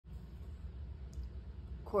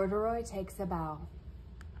Corduroy Takes a Bow.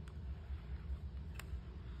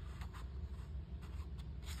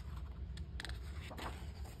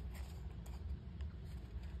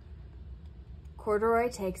 Corduroy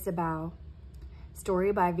Takes a Bow.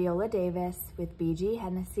 Story by Viola Davis with B.G.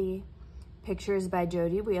 Hennessy. Pictures by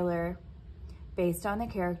Jody Wheeler. Based on the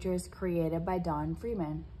characters created by Don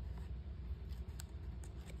Freeman.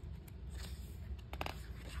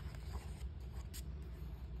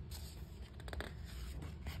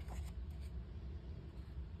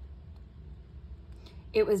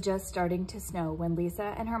 It was just starting to snow when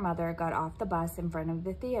Lisa and her mother got off the bus in front of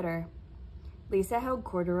the theater. Lisa held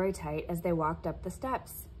Corduroy tight as they walked up the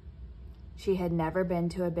steps. She had never been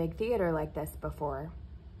to a big theater like this before.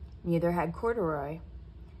 Neither had Corduroy.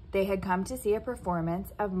 They had come to see a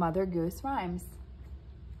performance of Mother Goose rhymes.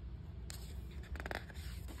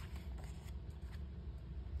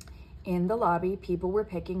 In the lobby, people were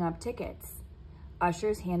picking up tickets.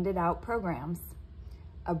 Ushers handed out programs.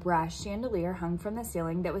 A brass chandelier hung from the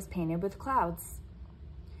ceiling that was painted with clouds.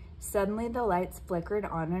 Suddenly, the lights flickered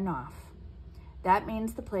on and off. That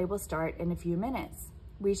means the play will start in a few minutes.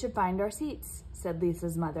 We should find our seats, said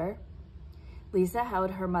Lisa's mother. Lisa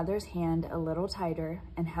held her mother's hand a little tighter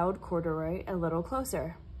and held Corduroy a little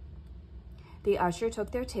closer. The usher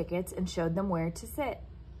took their tickets and showed them where to sit.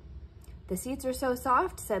 The seats are so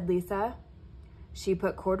soft, said Lisa. She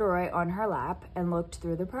put Corduroy on her lap and looked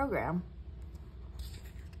through the program.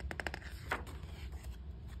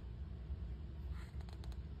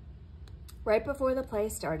 Right before the play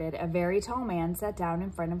started, a very tall man sat down in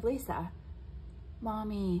front of Lisa.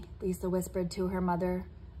 "Mommy," Lisa whispered to her mother,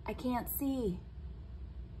 "I can't see."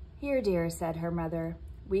 "Here, dear," said her mother.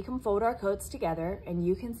 "We can fold our coats together and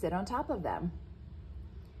you can sit on top of them."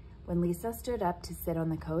 When Lisa stood up to sit on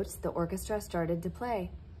the coats, the orchestra started to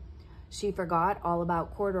play. She forgot all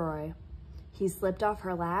about Corduroy. He slipped off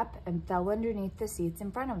her lap and fell underneath the seats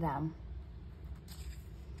in front of them.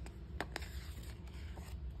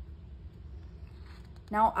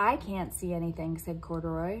 "Now I can't see anything," said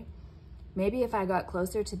Corduroy. "Maybe if I got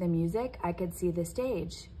closer to the music, I could see the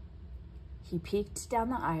stage." He peeked down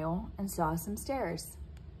the aisle and saw some stairs.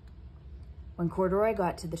 When Corduroy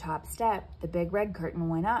got to the top step, the big red curtain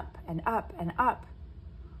went up and up and up.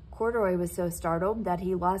 Corduroy was so startled that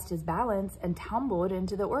he lost his balance and tumbled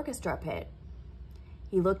into the orchestra pit.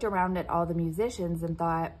 He looked around at all the musicians and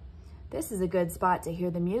thought, "This is a good spot to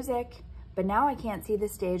hear the music, but now I can't see the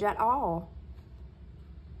stage at all."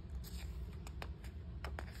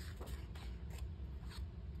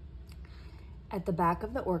 At the back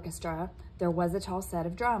of the orchestra, there was a tall set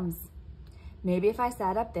of drums. Maybe if I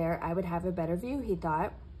sat up there, I would have a better view, he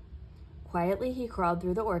thought. Quietly, he crawled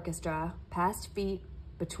through the orchestra, past feet,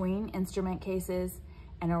 between instrument cases,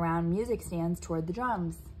 and around music stands toward the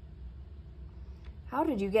drums. "How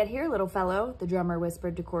did you get here, little fellow?" the drummer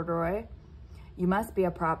whispered to Corduroy. "You must be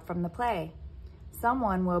a prop from the play.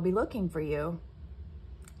 Someone will be looking for you."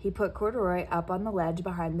 He put Corduroy up on the ledge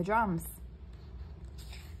behind the drums.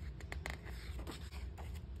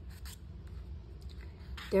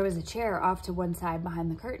 There was a chair off to one side behind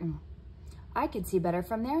the curtain. I could see better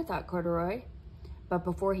from there, thought Corduroy. But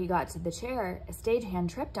before he got to the chair, a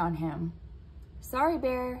stagehand tripped on him. "Sorry,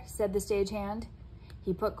 Bear," said the stagehand.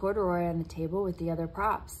 He put Corduroy on the table with the other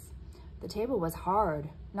props. The table was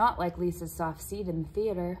hard, not like Lisa's soft seat in the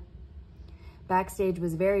theater. Backstage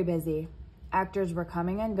was very busy. Actors were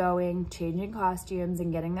coming and going, changing costumes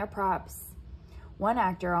and getting their props. One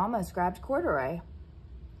actor almost grabbed Corduroy.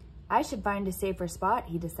 I should find a safer spot,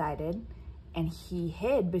 he decided, and he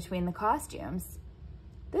hid between the costumes.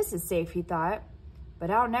 This is safe, he thought, but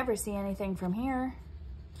I'll never see anything from here.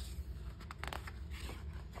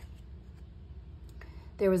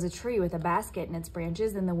 There was a tree with a basket in its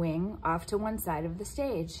branches in the wing off to one side of the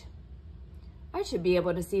stage. I should be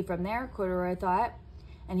able to see from there, Corduroy thought,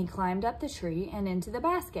 and he climbed up the tree and into the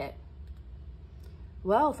basket.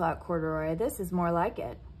 Well, thought Corduroy, this is more like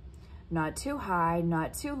it. Not too high,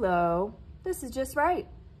 not too low. This is just right.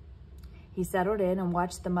 He settled in and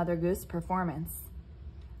watched the Mother Goose performance.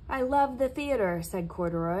 I love the theater, said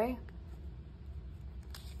Corduroy.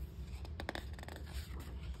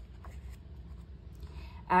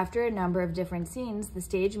 After a number of different scenes, the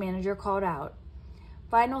stage manager called out,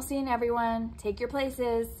 "Final scene, everyone, take your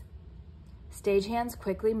places." Stagehands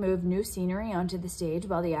quickly moved new scenery onto the stage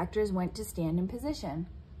while the actors went to stand in position.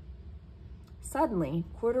 Suddenly,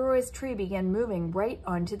 Corduroy's tree began moving right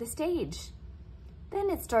onto the stage. Then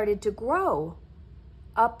it started to grow.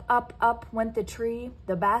 Up, up, up went the tree,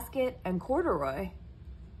 the basket, and Corduroy.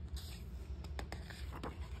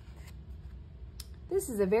 This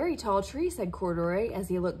is a very tall tree, said Corduroy as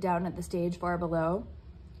he looked down at the stage far below.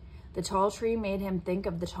 The tall tree made him think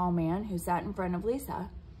of the tall man who sat in front of Lisa.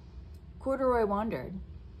 Corduroy wondered,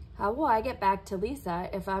 how will I get back to Lisa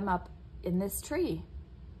if I'm up in this tree?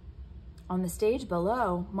 On the stage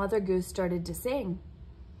below, Mother Goose started to sing.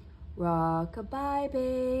 Rock-a-bye,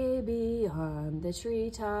 baby, on the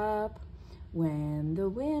treetop. When the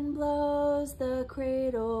wind blows, the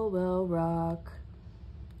cradle will rock.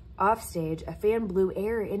 Offstage, a fan blew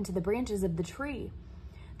air into the branches of the tree.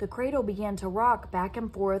 The cradle began to rock back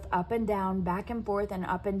and forth, up and down, back and forth, and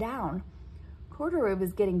up and down. Corduroy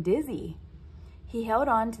was getting dizzy. He held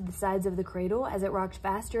on to the sides of the cradle as it rocked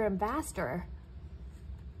faster and faster.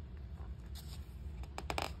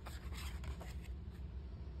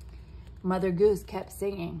 Mother Goose kept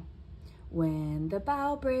singing. When the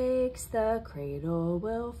bough breaks, the cradle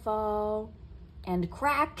will fall. And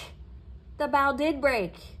crack, the bough did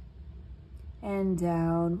break. And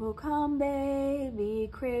down will come baby,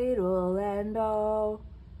 cradle and all.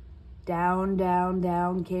 Down, down,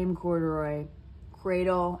 down came Corduroy,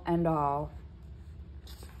 cradle and all.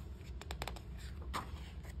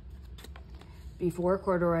 Before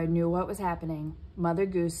Corduroy knew what was happening, Mother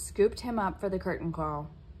Goose scooped him up for the curtain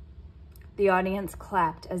call. The audience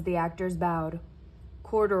clapped as the actors bowed.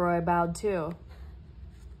 Corduroy bowed too.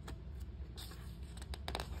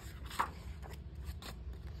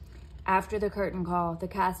 After the curtain call, the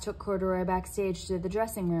cast took Corduroy backstage to the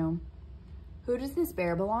dressing room. Who does this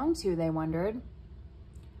bear belong to, they wondered.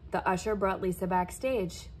 The usher brought Lisa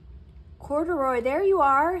backstage. Corduroy, there you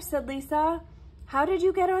are, said Lisa. How did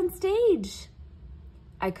you get on stage?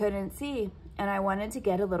 I couldn't see, and I wanted to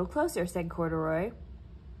get a little closer, said Corduroy.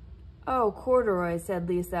 Oh, Corduroy, said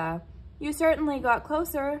Lisa. You certainly got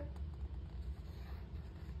closer.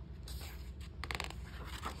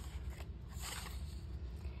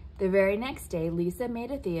 The very next day, Lisa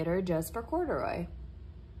made a theater just for Corduroy.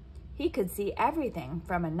 He could see everything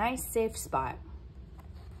from a nice, safe spot.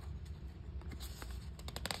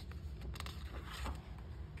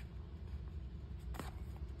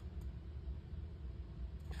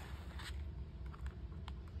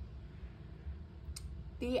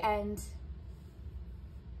 The end.